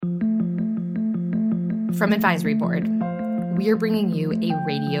From Advisory Board, we are bringing you a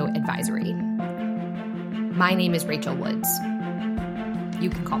radio advisory. My name is Rachel Woods. You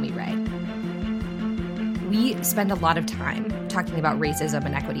can call me Ray. We spend a lot of time talking about racism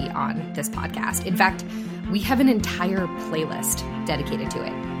and equity on this podcast. In fact, we have an entire playlist dedicated to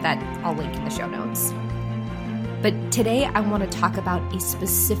it that I'll link in the show notes. But today I want to talk about a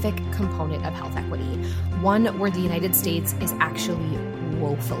specific component of health equity, one where the United States is actually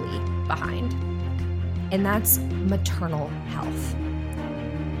woefully behind. And that's maternal health.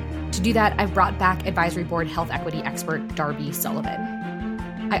 To do that, I've brought back Advisory Board health equity expert Darby Sullivan.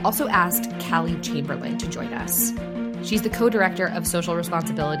 I also asked Callie Chamberlain to join us. She's the co-director of social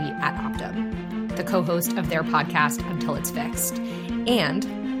responsibility at Optum, the co-host of their podcast Until It's Fixed,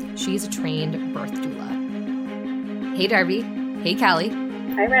 and she's a trained birth doula. Hey, Darby. Hey, Callie.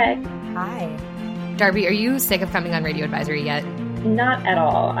 Hi, Ray. Hi. Darby, are you sick of coming on Radio Advisory yet? Not at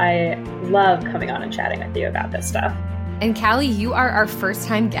all. I love coming on and chatting with you about this stuff. And Callie, you are our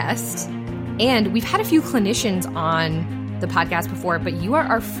first-time guest, and we've had a few clinicians on the podcast before, but you are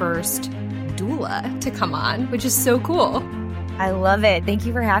our first doula to come on, which is so cool. I love it. Thank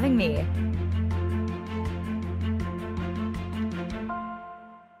you for having me.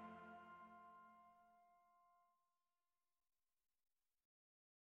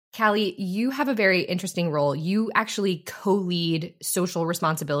 Callie, you have a very interesting role. You actually co-lead social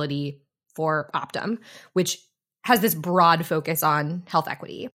responsibility for Optum, which has this broad focus on health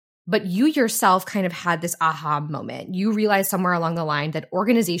equity. But you yourself kind of had this aha moment. You realized somewhere along the line that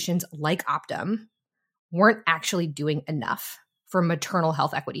organizations like Optum weren't actually doing enough for maternal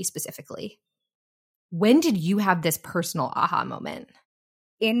health equity specifically. When did you have this personal aha moment?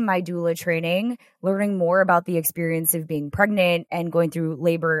 In my doula training, learning more about the experience of being pregnant and going through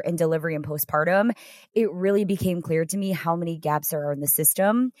labor and delivery and postpartum, it really became clear to me how many gaps there are in the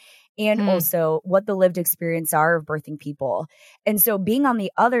system and also what the lived experience are of birthing people. And so being on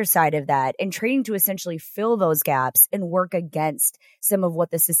the other side of that and training to essentially fill those gaps and work against some of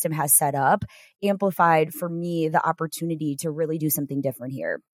what the system has set up amplified for me the opportunity to really do something different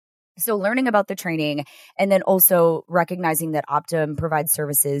here. So learning about the training and then also recognizing that Optum provides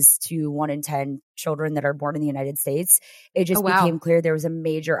services to 1 in 10 children that are born in the United States, it just became clear there was a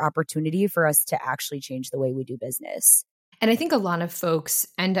major opportunity for us to actually change the way we do business. And I think a lot of folks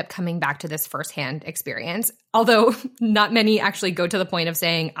end up coming back to this firsthand experience, although not many actually go to the point of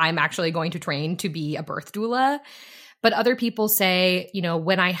saying, I'm actually going to train to be a birth doula. But other people say, you know,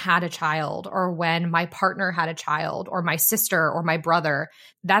 when I had a child or when my partner had a child or my sister or my brother,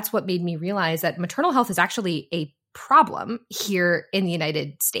 that's what made me realize that maternal health is actually a problem here in the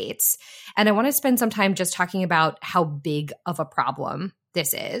United States. And I want to spend some time just talking about how big of a problem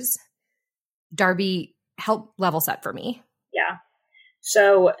this is. Darby, help level set for me. Yeah.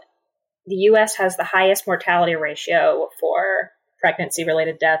 So the U.S. has the highest mortality ratio for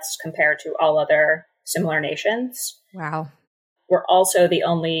pregnancy-related deaths compared to all other similar nations. Wow. We're also the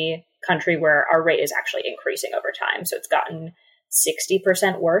only country where our rate is actually increasing over time. So it's gotten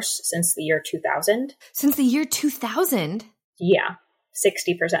 60% worse since the year 2000. Since the year 2000? Yeah,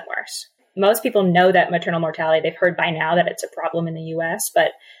 60% worse. Most people know that maternal mortality, they've heard by now that it's a problem in the US,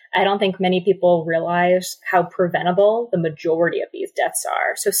 but I don't think many people realize how preventable the majority of these deaths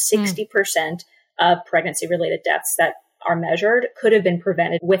are. So 60% of pregnancy-related deaths that are measured could have been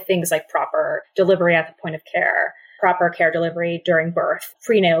prevented with things like proper delivery at the point of care, proper care delivery during birth,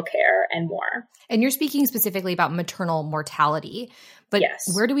 prenatal care, and more. And you're speaking specifically about maternal mortality, but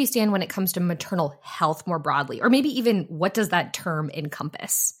yes. Where do we stand when it comes to maternal health more broadly? Or maybe even what does that term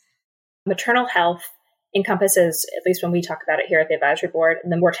encompass? Maternal health encompasses, at least when we talk about it here at the advisory board,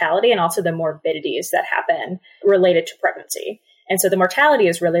 the mortality and also the morbidities that happen related to pregnancy. And so the mortality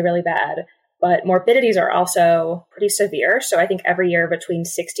is really, really bad. But morbidities are also pretty severe. So I think every year between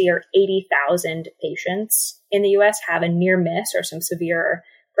 60 or 80,000 patients in the US have a near miss or some severe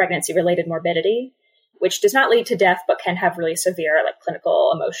pregnancy-related morbidity, which does not lead to death, but can have really severe like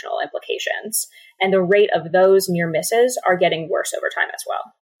clinical, emotional implications. And the rate of those near misses are getting worse over time as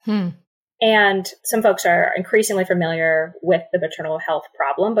well. And some folks are increasingly familiar with the maternal health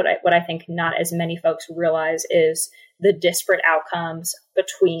problem, but what I think not as many folks realize is the disparate outcomes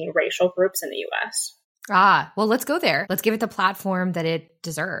between racial groups in the U.S. Well, let's go there. Let's give it the platform that it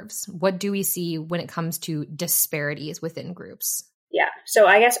deserves. What do we see when it comes to disparities within groups? Yeah. So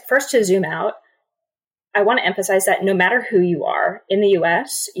I guess first to zoom out, I want to emphasize that no matter who you are in the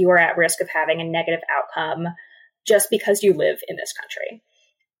U.S., you are at risk of having a negative outcome just because you live in this country.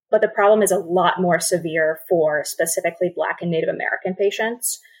 But the problem is a lot more severe for specifically Black and Native American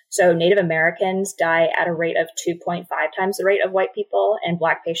patients. So Native Americans die at a rate of 2.5 times the rate of white people, and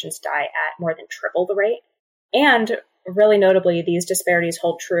Black patients die at more than triple the rate. And really notably, these disparities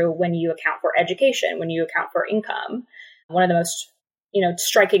hold true when you account for education, when you account for income. One of the most,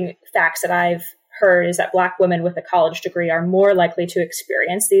 striking facts that I've heard is that Black women with a college degree are more likely to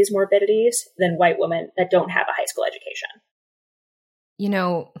experience these morbidities than white women that don't have a high school education.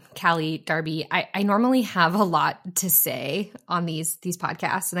 Callie, Darby, I normally have a lot to say on these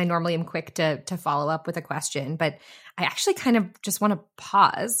podcasts, and I normally am quick to follow up with a question, but I actually kind of just want to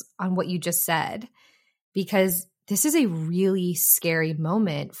pause on what you just said, because this is a really scary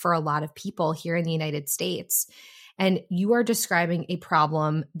moment for a lot of people here in the United States. And you are describing a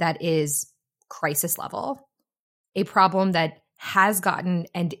problem that is crisis level, a problem that has gotten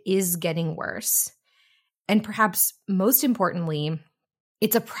and is getting worse. And perhaps most importantly,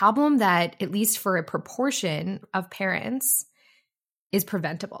 it's a problem that, at least for a proportion of parents, is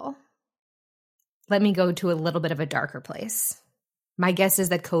preventable. Let me go to a little bit of a darker place. My guess is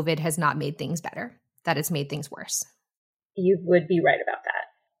that COVID has not made things better, that it's made things worse. You would be right about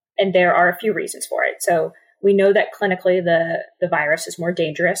that. And there are a few reasons for it. So we know that clinically the virus is more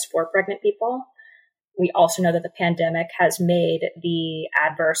dangerous for pregnant people. We also know that the pandemic has made the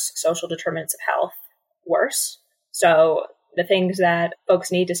adverse social determinants of health worse. So the things that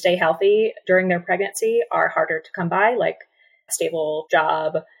folks need to stay healthy during their pregnancy are harder to come by, like a stable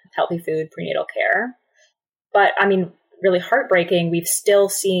job, healthy food, prenatal care. But really heartbreaking, we've still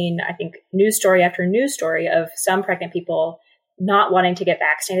seen, I think, news story after news story of some pregnant people not wanting to get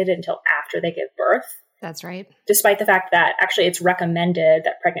vaccinated until after they give birth. That's right. Despite the fact that actually it's recommended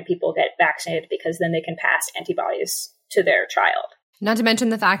that pregnant people get vaccinated because then they can pass antibodies to their child. Not to mention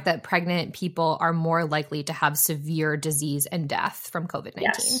the fact that pregnant people are more likely to have severe disease and death from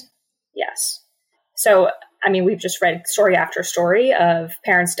COVID-19. Yes. So, we've just read story after story of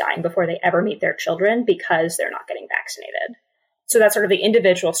parents dying before they ever meet their children because they're not getting vaccinated. So that's sort of the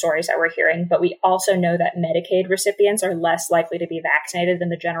individual stories that we're hearing. But we also know that Medicaid recipients are less likely to be vaccinated than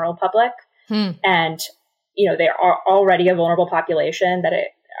the general public. And, they are already a vulnerable population that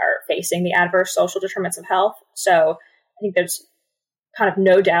are facing the adverse social determinants of health. So I think there's kind of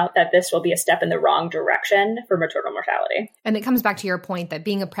no doubt that this will be a step in the wrong direction for maternal mortality. And it comes back to your point that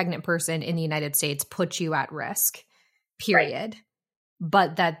being a pregnant person in the United States puts you at risk, period. Right.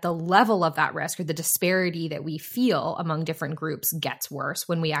 But that the level of that risk, or the disparity that we feel among different groups, gets worse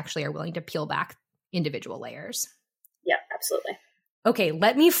when we actually are willing to peel back individual layers. Yeah, absolutely. Okay,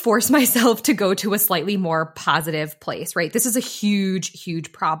 let me force myself to go to a slightly more positive place, right? This is a huge,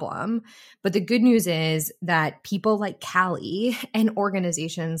 huge problem. But the good news is that people like Callie and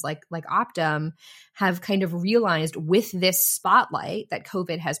organizations like Optum have kind of realized with this spotlight that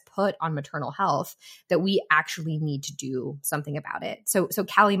COVID has put on maternal health that we actually need to do something about it. So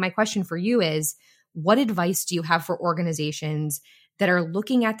Callie, my question for you is, what advice do you have for organizations that are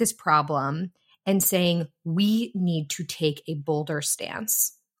looking at this problem and saying we need to take a bolder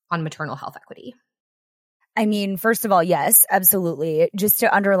stance on maternal health equity? First of all, yes, absolutely. Just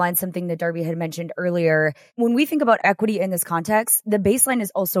to underline something that Darby had mentioned earlier, when we think about equity in this context, the baseline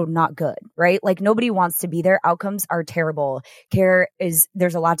is also not good, right? Like, nobody wants to be there. Outcomes are terrible.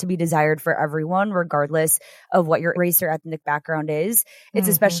 There's a lot to be desired for everyone, regardless of what your race or ethnic background is. It's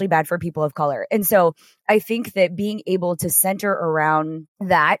especially bad for people of color. And so I think that being able to center around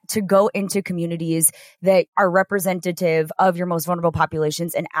that, to go into communities that are representative of your most vulnerable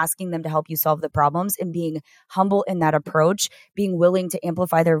populations and asking them to help you solve the problems, and being humble in that approach, being willing to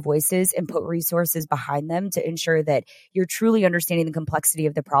amplify their voices and put resources behind them to ensure that you're truly understanding the complexity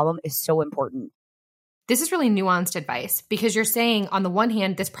of the problem, is so important. This is really nuanced advice, because you're saying, on the one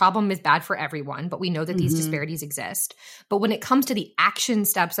hand, this problem is bad for everyone, but we know that these disparities exist. But when it comes to the action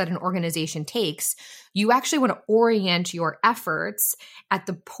steps that an organization takes, you actually want to orient your efforts at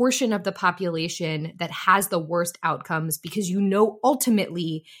the portion of the population that has the worst outcomes, because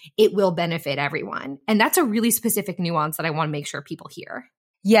ultimately it will benefit everyone. And that's a really specific nuance that I want to make sure people hear.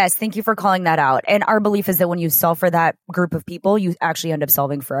 Yes, thank you for calling that out. And our belief is that when you solve for that group of people, you actually end up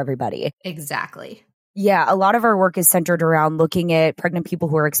solving for everybody. Exactly. Yeah, a lot of our work is centered around looking at pregnant people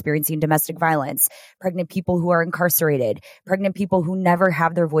who are experiencing domestic violence, pregnant people who are incarcerated, pregnant people who never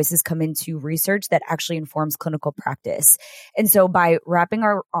have their voices come into research that actually informs clinical practice. And so by wrapping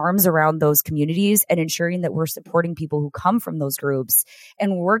our arms around those communities and ensuring that we're supporting people who come from those groups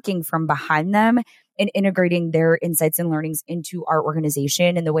and working from behind them and integrating their insights and learnings into our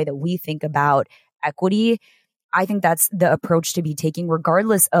organization and the way that we think about equity, I think that's the approach to be taking,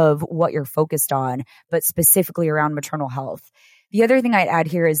 regardless of what you're focused on, but specifically around maternal health. The other thing I'd add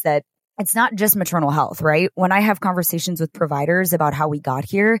here is that it's not just maternal health, right? When I have conversations with providers about how we got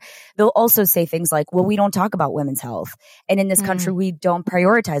here, they'll also say things like, well, we don't talk about women's health. And in this country, we don't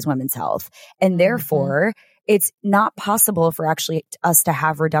prioritize women's health. And therefore, it's not possible for actually us to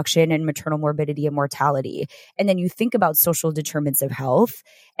have reduction in maternal morbidity and mortality. And then you think about social determinants of health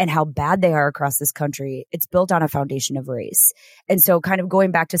and how bad they are across this country. It's built on a foundation of race. And so kind of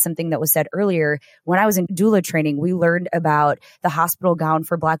going back to something that was said earlier, when I was in doula training, we learned about the hospital gown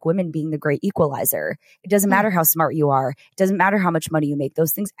for Black women being the great equalizer. It doesn't matter how smart you are. It doesn't matter how much money you make.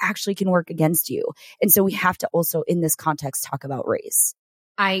 Those things actually can work against you. And so we have to also, in this context, talk about race.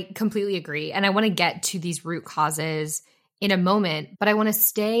 I completely agree. And I want to get to these root causes in a moment, but I want to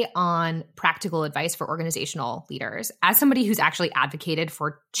stay on practical advice for organizational leaders. As somebody who's actually advocated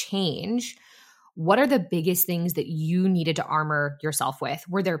for change, what are the biggest things that you needed to armor yourself with?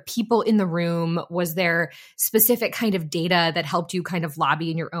 Were there people in the room? Was there specific kind of data that helped you kind of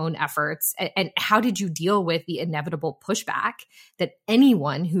lobby in your own efforts? And how did you deal with the inevitable pushback that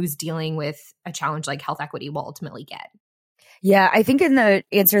anyone who's dealing with a challenge like health equity will ultimately get? Yeah, I think in the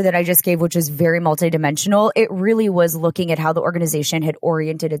answer that I just gave, which is very multidimensional, it really was looking at how the organization had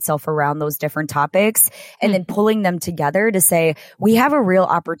oriented itself around those different topics and then pulling them together to say, we have a real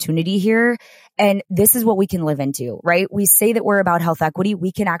opportunity here and this is what we can live into, right? We say that we're about health equity.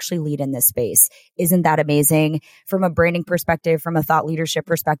 We can actually lead in this space. Isn't that amazing? From a branding perspective, from a thought leadership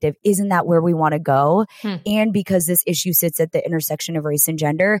perspective, isn't that where we want to go? And because this issue sits at the intersection of race and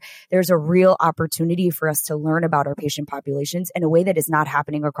gender, there's a real opportunity for us to learn about our patient populations in a way that is not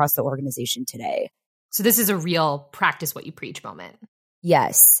happening across the organization today. So this is a real practice what you preach moment.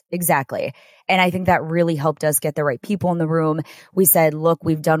 Yes, exactly. And I think that really helped us get the right people in the room. We said, look,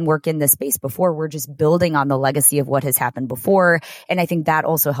 we've done work in this space before. We're just building on the legacy of what has happened before. And I think that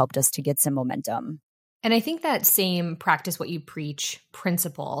also helped us to get some momentum. And I think that same practice what you preach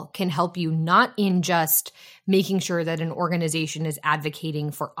principle can help you not in just making sure that an organization is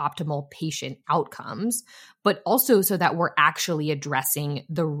advocating for optimal patient outcomes, but also so that we're actually addressing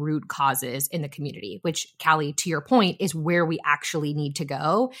the root causes in the community, which, Callie, to your point, is where we actually need to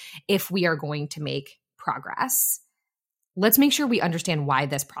go if we are going to make progress. Let's make sure we understand why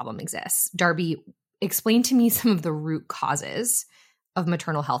this problem exists. Darby, explain to me some of the root causes of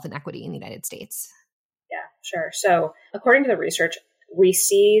maternal health inequity in the United States. Yeah, sure. So according to the research, we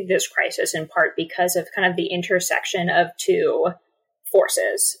see this crisis in part because of kind of the intersection of two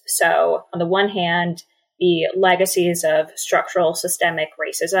forces. So on the one hand, the legacies of structural systemic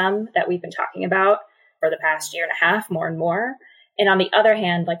racism that we've been talking about for the past year and a half, more and more. And on the other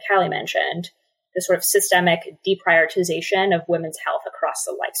hand, like Callie mentioned, the sort of systemic deprioritization of women's health across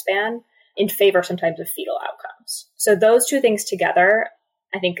the lifespan in favor sometimes of fetal outcomes. So those two things together,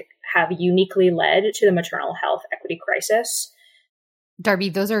 I think, have uniquely led to the maternal health equity crisis. Darby,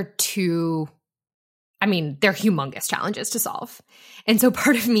 those are two, they're humongous challenges to solve. And so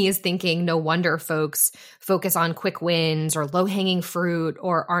part of me is thinking, no wonder folks focus on quick wins or low-hanging fruit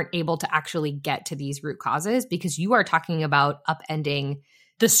or aren't able to actually get to these root causes, because you are talking about upending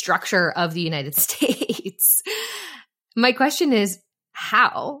the structure of the United States. My question is,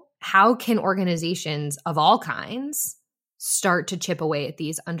 how can organizations of all kinds start to chip away at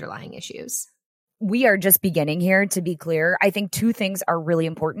these underlying issues? We are just beginning here, to be clear. I think two things are really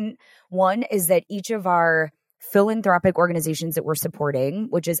important. One is that each of our philanthropic organizations that we're supporting,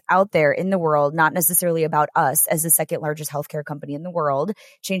 which is out there in the world, not necessarily about us as the second largest healthcare company in the world,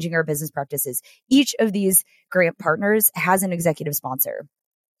 changing our business practices. Each of these grant partners has an executive sponsor.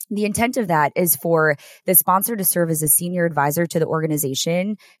 The intent of that is for the sponsor to serve as a senior advisor to the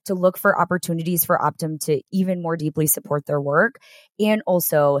organization, to look for opportunities for Optum to even more deeply support their work, and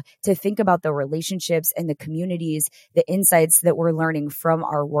also to think about the relationships and the communities, the insights that we're learning from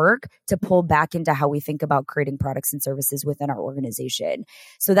our work to pull back into how we think about creating products and services within our organization.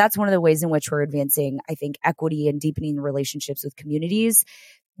 So that's one of the ways in which we're advancing, I think, equity and deepening relationships with communities.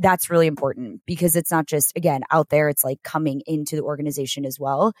 That's really important because it's not just, again, out there, it's like coming into the organization as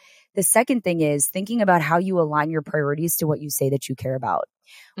well. The second thing is thinking about how you align your priorities to what you say that you care about.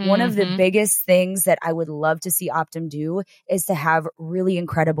 One of the biggest things that I would love to see Optum do is to have really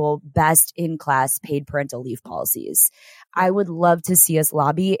incredible, best-in-class paid parental leave policies. I would love to see us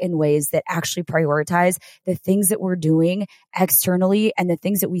lobby in ways that actually prioritize the things that we're doing externally and the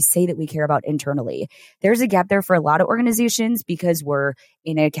things that we say that we care about internally. There's a gap there for a lot of organizations because we're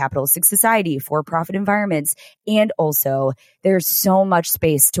in a capitalist society, for-profit environments, and also there's so much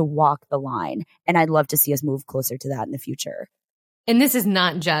space to walk the line. And I'd love to see us move closer to that in the future. And this is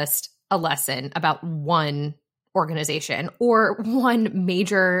not just a lesson about one organization or one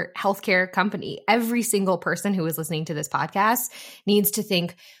major healthcare company. Every single person who is listening to this podcast needs to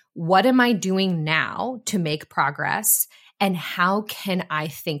think, what am I doing now to make progress? And how can I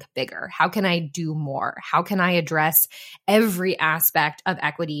think bigger? How can I do more? How can I address every aspect of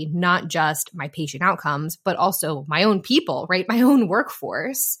equity, not just my patient outcomes, but also my own people, right? My own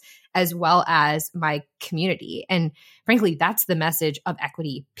workforce, as well as my community. And frankly, that's the message of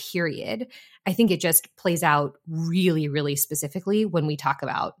equity, period. I think it just plays out really, really specifically when we talk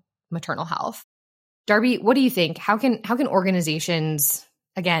about maternal health. Darby, what do you think? How can organizations,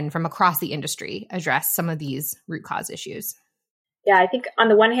 again, from across the industry, address some of these root cause issues? Yeah, I think on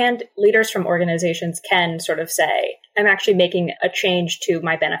the one hand, leaders from organizations can sort of say, I'm actually making a change to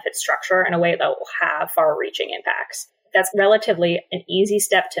my benefit structure in a way that will have far-reaching impacts. That's relatively an easy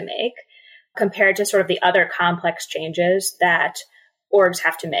step to make compared to sort of the other complex changes that orgs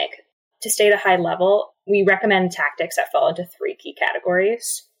have to make. To stay at a high level, we recommend tactics that fall into 3 key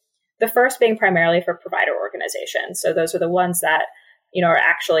categories. The first being primarily for provider organizations. So those are the ones that, are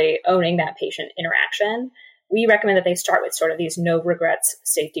actually owning that patient interaction. We recommend that they start with sort of these no regrets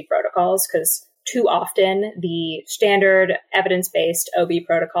safety protocols, because too often the standard evidence-based OB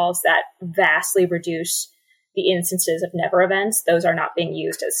protocols that vastly reduce the instances of never events, those are not being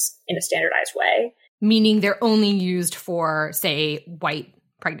used as in a standardized way. Meaning they're only used for, say, white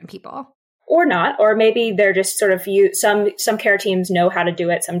pregnant people. Or not, or maybe they're just sort of some care teams know how to do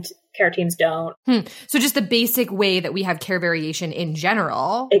it, some care teams don't. So just the basic way that we have care variation in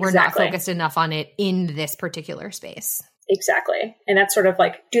general, exactly. We're not focused enough on it in this particular space. Exactly. And that's sort of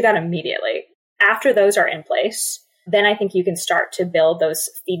like, do that immediately. After those are in place, then I think you can start to build those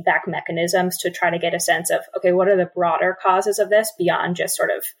feedback mechanisms to try to get a sense of, okay, what are the broader causes of this beyond just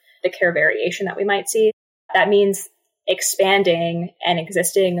sort of the care variation that we might see? That means expanding an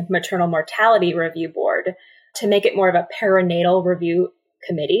existing maternal mortality review board to make it more of a perinatal review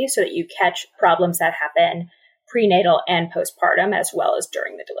committee so that you catch problems that happen prenatal and postpartum as well as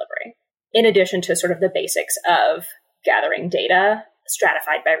during the delivery. In addition to sort of the basics of gathering data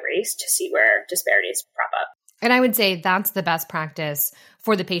stratified by race to see where disparities prop up. And I would say that's the best practice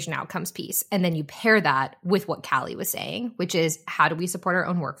for the patient outcomes piece. And then you pair that with what Callie was saying, which is how do we support our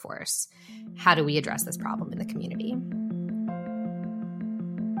own workforce? How do we address this problem in the community?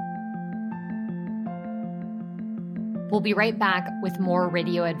 We'll be right back with more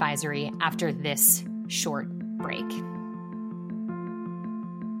Radio Advisory after this short break.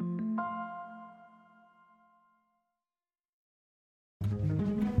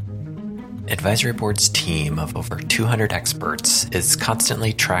 Advisory Board's team of over 200 experts is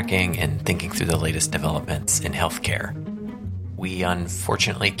constantly tracking and thinking through the latest developments in healthcare. We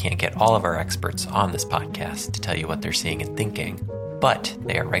unfortunately can't get all of our experts on this podcast to tell you what they're seeing and thinking, but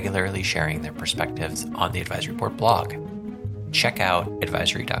they are regularly sharing their perspectives on the Advisory Board blog. Check out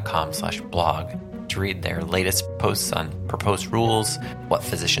advisory.com/blog to read their latest posts on proposed rules, what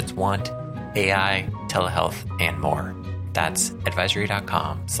physicians want, AI, telehealth, and more. That's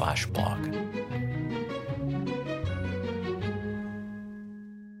advisory.com/blog.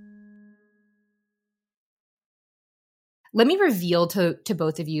 Let me reveal to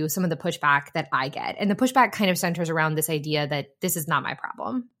both of you some of the pushback that I get. And the pushback kind of centers around this idea that this is not my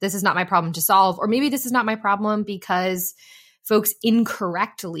problem. This is not my problem to solve. Or maybe this is not my problem because folks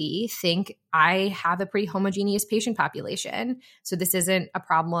incorrectly think I have a pretty homogeneous patient population. So this isn't a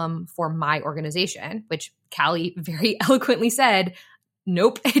problem for my organization, which Callie very eloquently said,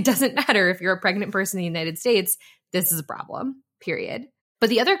 nope, it doesn't matter if you're a pregnant person in the United States. This is a problem, period. But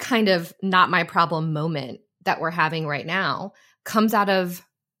the other kind of not my problem moment that we're having right now comes out of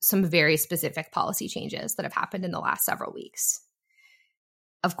some very specific policy changes that have happened in the last several weeks.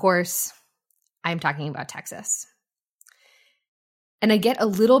 Of course, I'm talking about Texas. And I get a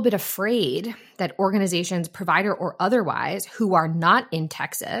little bit afraid that organizations, provider or otherwise, who are not in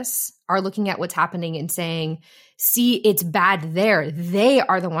Texas are looking at what's happening and saying, see, it's bad there. They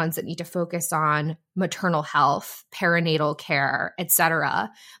are the ones that need to focus on maternal health, perinatal care, et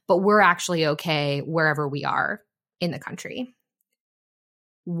cetera. But we're actually okay wherever we are in the country.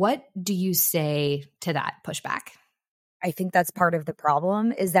 What do you say to that pushback? I think that's part of the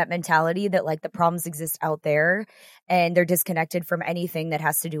problem, is that mentality that like the problems exist out there and they're disconnected from anything that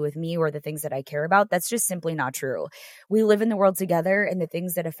has to do with me or the things that I care about. That's just simply not true. We live in the world together, and the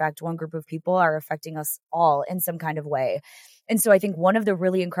things that affect one group of people are affecting us all in some kind of way. And so I think one of the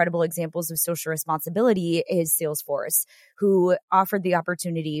really incredible examples of social responsibility is Salesforce, who offered the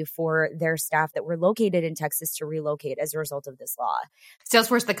opportunity for their staff that were located in Texas to relocate as a result of this law.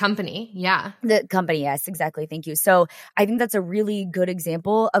 Salesforce, the company. Yeah. The company. Yes, exactly. Thank you. So I think that's a really good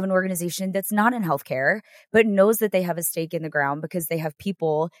example of an organization that's not in healthcare, but knows that they have a stake in the ground because they have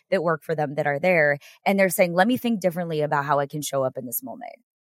people that work for them that are there. And they're saying, let me think differently about how I can show up in this moment.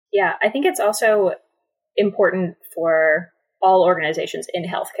 Yeah, I think it's also important for all organizations in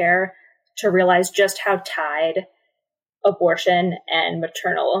healthcare to realize just how tied abortion and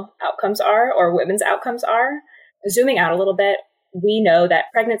maternal outcomes are, or women's outcomes are. Zooming out a little bit, we know that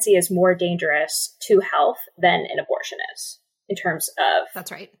pregnancy is more dangerous to health than an abortion is in terms of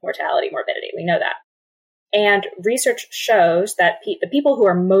That's right. mortality, morbidity. We know that. And research shows that the people who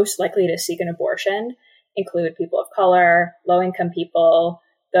are most likely to seek an abortion include people of color, low-income people,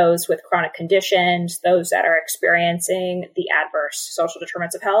 those with chronic conditions, those that are experiencing the adverse social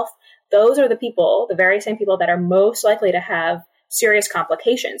determinants of health. Those are the people, the very same people that are most likely to have serious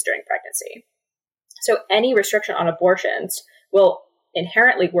complications during pregnancy. So any restriction on abortions will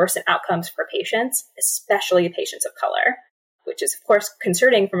inherently worsen outcomes for patients, especially patients of color, which is, of course,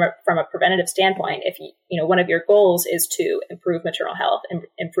 concerning from a preventative standpoint. If one of your goals is to improve maternal health and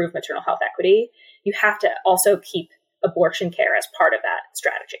improve maternal health equity, you have to also keep abortion care as part of that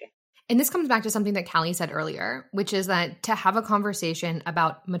strategy. And this comes back to something that Callie said earlier, which is that to have a conversation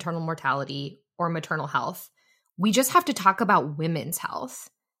about maternal mortality or maternal health, we just have to talk about women's health.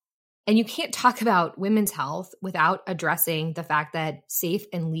 And you can't talk about women's health without addressing the fact that safe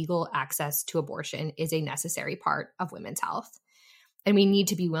and legal access to abortion is a necessary part of women's health. And we need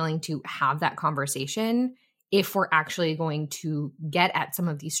to be willing to have that conversation if we're actually going to get at some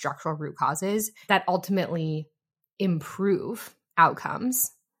of these structural root causes that ultimately improve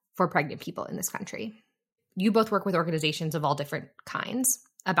outcomes for pregnant people in this country. You both work with organizations of all different kinds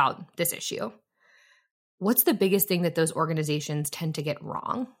about this issue. What's the biggest thing that those organizations tend to get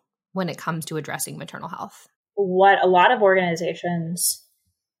wrong when it comes to addressing maternal health? What a lot of organizations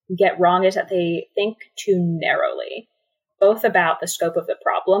get wrong is that they think too narrowly, both about the scope of the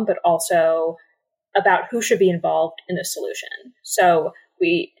problem, but also about who should be involved in the solution. So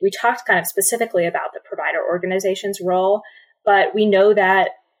we talked kind of specifically about the provider organization's role, but we know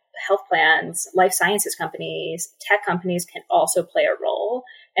that health plans, life sciences companies, tech companies can also play a role.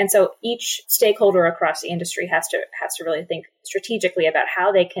 And so each stakeholder across the industry has to really think strategically about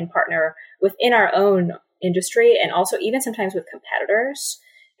how they can partner within our own industry and also even sometimes with competitors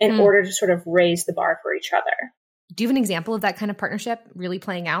in order to sort of raise the bar for each other. Do you have an example of that kind of partnership really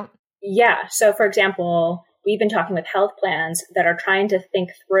playing out? Yeah. So for example, we've been talking with health plans that are trying to think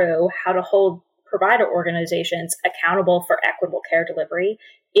through how to hold provider organizations accountable for equitable care delivery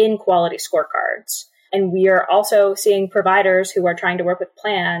in quality scorecards. And we are also seeing providers who are trying to work with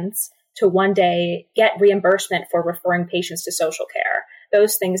plans to one day get reimbursement for referring patients to social care,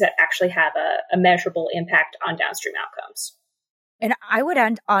 those things that actually have a measurable impact on downstream outcomes. And I would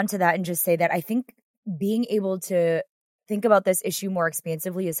end on to that and just say that I think being able to think about this issue more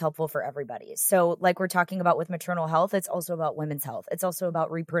expansively is helpful for everybody. So like we're talking about with maternal health, it's also about women's health. It's also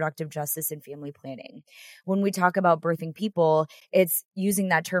about reproductive justice and family planning. When we talk about birthing people, it's using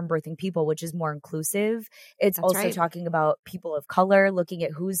that term birthing people, which is more inclusive. It's That's also right. talking about people of color, looking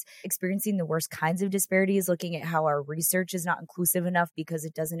at who's experiencing the worst kinds of disparities, looking at how our research is not inclusive enough because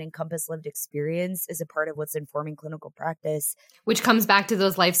it doesn't encompass lived experience as a part of what's informing clinical practice. Which comes back to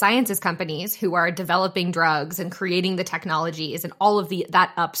those life sciences companies who are developing drugs and creating the technologies and all of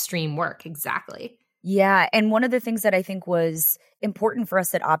that upstream work. Exactly. Yeah. And one of the things that I think was important for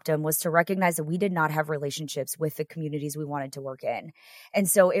us at Optum was to recognize that we did not have relationships with the communities we wanted to work in. And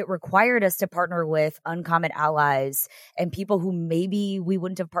so it required us to partner with uncommon allies and people who maybe we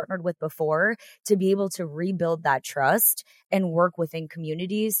wouldn't have partnered with before to be able to rebuild that trust and work within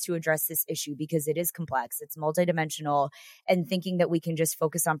communities to address this issue because it is complex. It's multidimensional, and thinking that we can just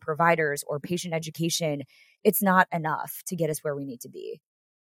focus on providers or patient education, it's not enough to get us where we need to be.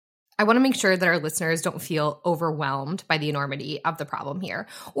 I want to make sure that our listeners don't feel overwhelmed by the enormity of the problem here,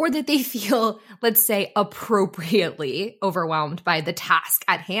 or that they feel, let's say, appropriately overwhelmed by the task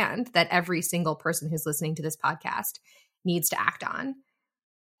at hand that every single person who's listening to this podcast needs to act on.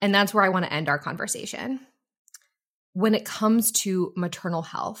 And that's where I want to end our conversation. When it comes to maternal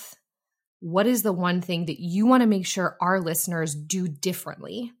health, what is the one thing that you want to make sure our listeners do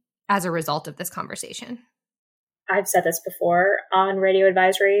differently as a result of this conversation? I've said this before on Radio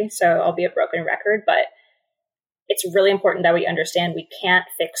Advisory, so I'll be a broken record, but it's really important that we understand we can't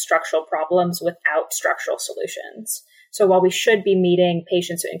fix structural problems without structural solutions. So while we should be meeting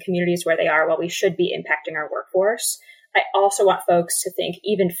patients in communities where they are, while we should be impacting our workforce, I also want folks to think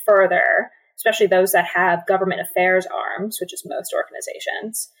even further, especially those that have government affairs arms, which is most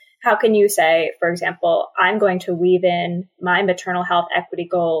organizations. How can you say, for example, I'm going to weave in my maternal health equity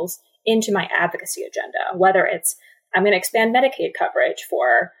goals into my advocacy agenda, whether it's I'm going to expand Medicaid coverage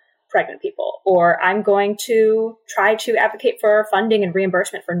for pregnant people, or I'm going to try to advocate for funding and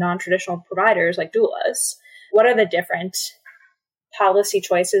reimbursement for non-traditional providers like doulas. What are the different policy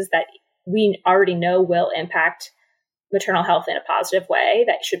choices that we already know will impact maternal health in a positive way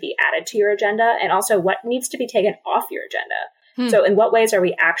that should be added to your agenda, and also what needs to be taken off your agenda. So in what ways are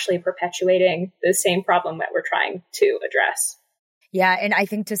we actually perpetuating the same problem that we're trying to address? Yeah. And I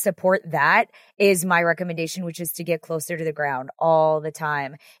think to support that is my recommendation, which is to get closer to the ground all the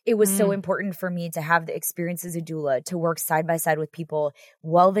time. It was so important for me to have the experience as a doula, to work side by side with people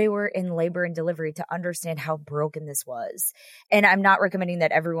while they were in labor and delivery, to understand how broken this was. And I'm not recommending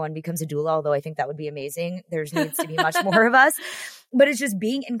that everyone becomes a doula, although I think that would be amazing. There needs to be much more of us. But it's just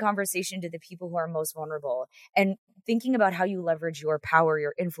being in conversation to the people who are most vulnerable and thinking about how you leverage your power,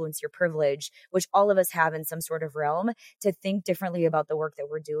 your influence, your privilege, which all of us have in some sort of realm, to think differently about the work that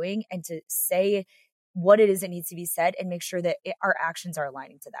we're doing and to say what it is that needs to be said and make sure that our actions are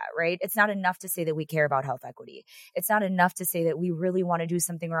aligning to that, right? It's not enough to say that we care about health equity. It's not enough to say that we really want to do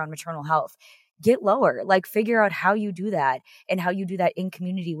something around maternal health. Get lower, like figure out how you do that and how you do that in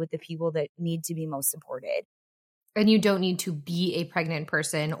community with the people that need to be most supported. And you don't need to be a pregnant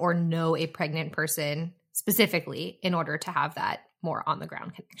person or know a pregnant person specifically in order to have that more on the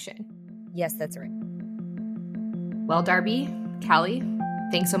ground connection. Yes, that's right. Well, Darby, Callie,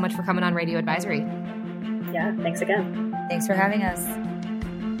 thanks so much for coming on Radio Advisory. Yeah, thanks again. Thanks for having us.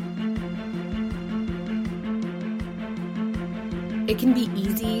 It can be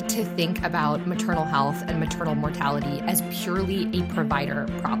easy to think about maternal health and maternal mortality as purely a provider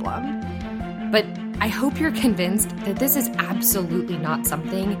problem. But I hope you're convinced that this is absolutely not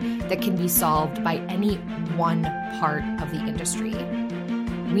something that can be solved by any one part of the industry.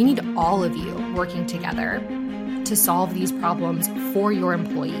 We need all of you working together to solve these problems for your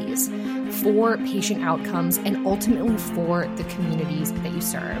employees, for patient outcomes, and ultimately for the communities that you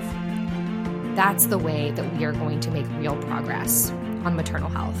serve. That's the way that we are going to make real progress on maternal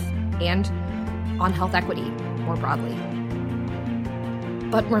health and on health equity more broadly.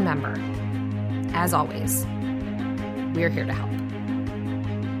 But remember, as always, we are here to help.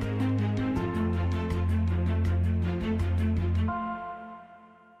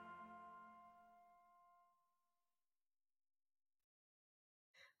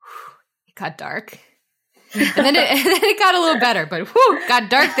 It got dark. And then it got a little better, but got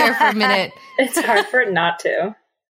dark there for a minute. It's hard for it not to.